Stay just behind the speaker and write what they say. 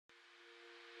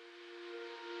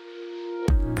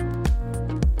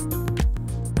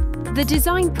The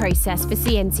design process for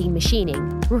CNC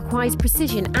machining requires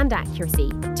precision and accuracy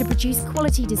to produce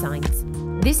quality designs.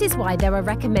 This is why there are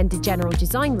recommended general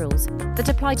design rules that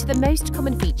apply to the most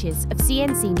common features of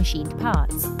CNC machined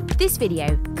parts. This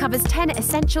video covers 10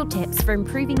 essential tips for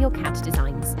improving your CAD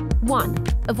designs. 1.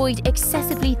 Avoid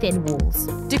excessively thin walls.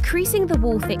 Decreasing the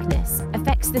wall thickness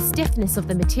affects the stiffness of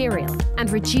the material and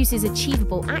reduces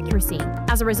achievable accuracy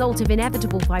as a result of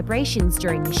inevitable vibrations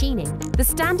during machining. The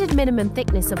standard minimum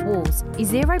thickness of walls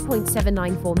is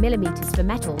 0.794 mm for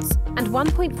metals and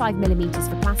 1.5 mm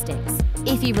for plastics.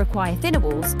 If you require thinner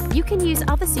walls, you can use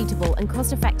other suitable and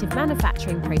cost-effective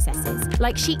manufacturing processes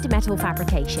like sheet metal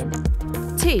fabrication.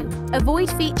 2. Avoid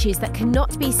features that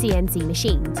cannot be CNC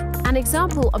machined. An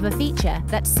example of a feature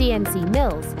that CNC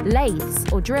mills,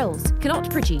 lathes, or drills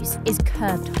cannot produce is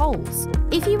curved holes.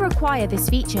 If you require this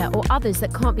feature or others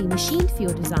that can't be machined for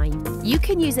your design, you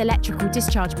can use electrical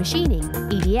discharge machining,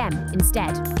 EDM,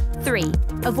 instead. 3.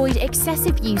 Avoid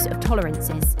excessive use of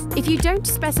tolerances. If you don't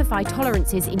specify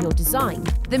tolerances in your design,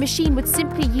 the machine would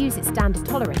simply use its standard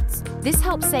tolerance. This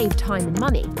helps save time and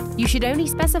money. You should only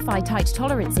specify tight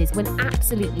tolerances when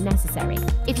absolutely necessary.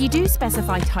 If you do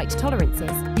specify tight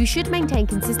tolerances, you should maintain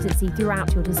consistency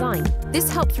throughout your design.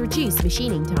 This helps reduce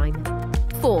machining time.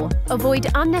 4. Avoid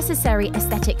unnecessary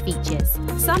aesthetic features.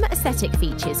 Some aesthetic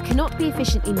features cannot be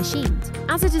efficiently machined.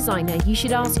 As a designer, you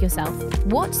should ask yourself,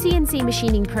 what CNC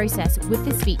machining process would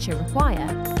this feature require?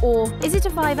 Or is it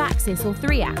a 5-axis or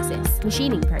 3-axis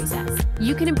machining process?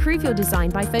 You can improve your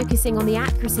design by focusing on the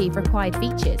accuracy of required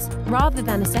features rather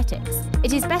than aesthetics.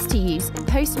 It is best to use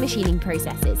post-machining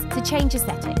processes to change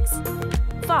aesthetics.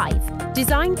 5.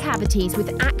 Design cavities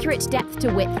with accurate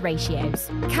depth-to-width ratios.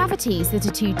 Cavities that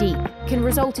are too deep can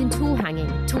result in tool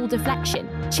hanging, tool deflection,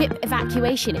 chip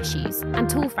evacuation issues, and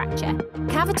tool fracture.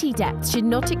 Cavity depths should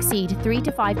not exceed 3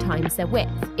 to 5 times their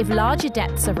width. If larger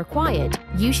depths are required,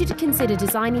 you should consider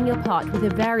designing your part with a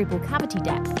variable cavity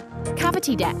depth.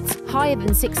 Cavity depths higher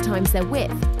than 6 times their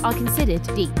width are considered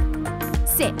deep.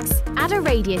 6. Add a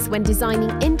radius when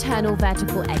designing internal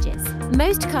vertical edges.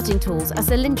 Most cutting tools are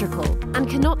cylindrical and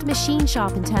cannot machine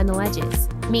sharp internal edges,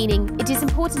 meaning it is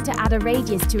important to add a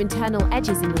radius to internal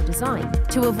edges in your design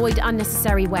to avoid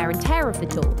unnecessary wear and tear of the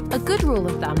tool. A good rule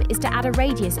of thumb is to add a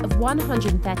radius of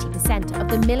 130% of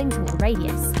the milling tool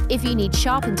radius. If you need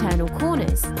sharp internal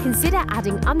corners, consider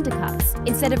adding undercuts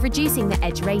instead of reducing the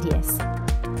edge radius.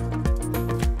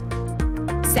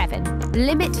 7.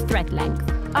 Limit thread length.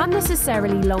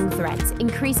 Unnecessarily long threads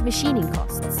increase machining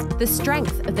costs. The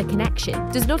strength of the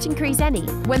connection does not increase any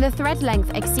when the thread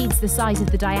length exceeds the size of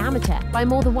the diameter by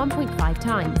more than 1.5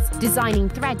 times. Designing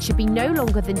thread should be no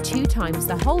longer than 2 times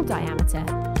the hole diameter.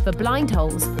 For blind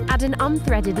holes, add an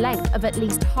unthreaded length of at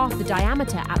least half the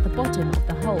diameter at the bottom of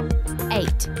the hole.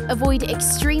 8. Avoid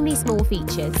extremely small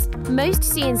features. Most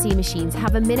CNC machines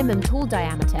have a minimum tool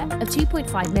diameter of 2.5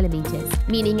 mm,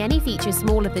 meaning any feature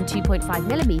smaller than 2.5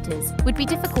 mm would be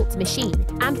difficult to machine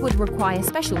and would require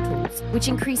special tools, which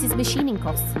increases machining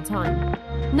costs and time.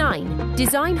 9.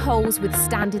 Design holes with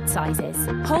standard sizes.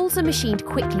 Holes are machined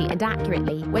quickly and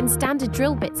accurately when standard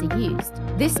drill bits are used.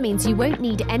 This means you won't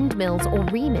need end mills or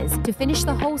reamers to finish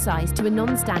the hole size to a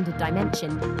non-standard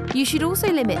dimension. You should also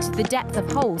limit the depth of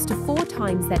holes to 4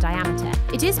 times their diameter.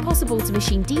 It is possible to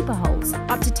machine deeper holes,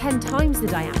 up to 10 times the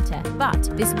diameter, but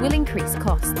this will increase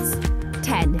costs.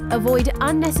 10. Avoid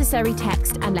unnecessary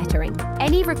text and lettering.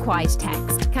 Any required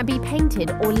text can be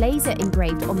painted or laser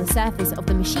engraved on the surface of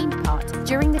the machined part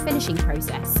during the finishing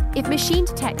process. If machined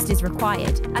text is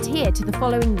required, adhere to the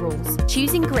following rules.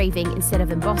 Choose engraving instead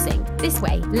of embossing. This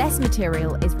way, less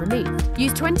material is removed.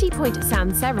 Use 20-point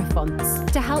sans serif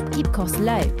fonts to help keep costs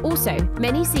low. Also,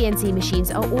 many CNC machines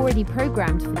are already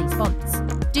programmed for these fonts.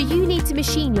 Do you need to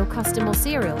machine your custom or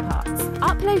serial parts?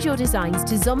 Upload your designs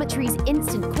to Xometry's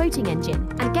instant quoting engine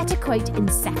and get a quote in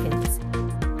seconds.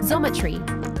 Xometry,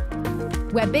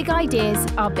 where big ideas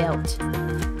are built.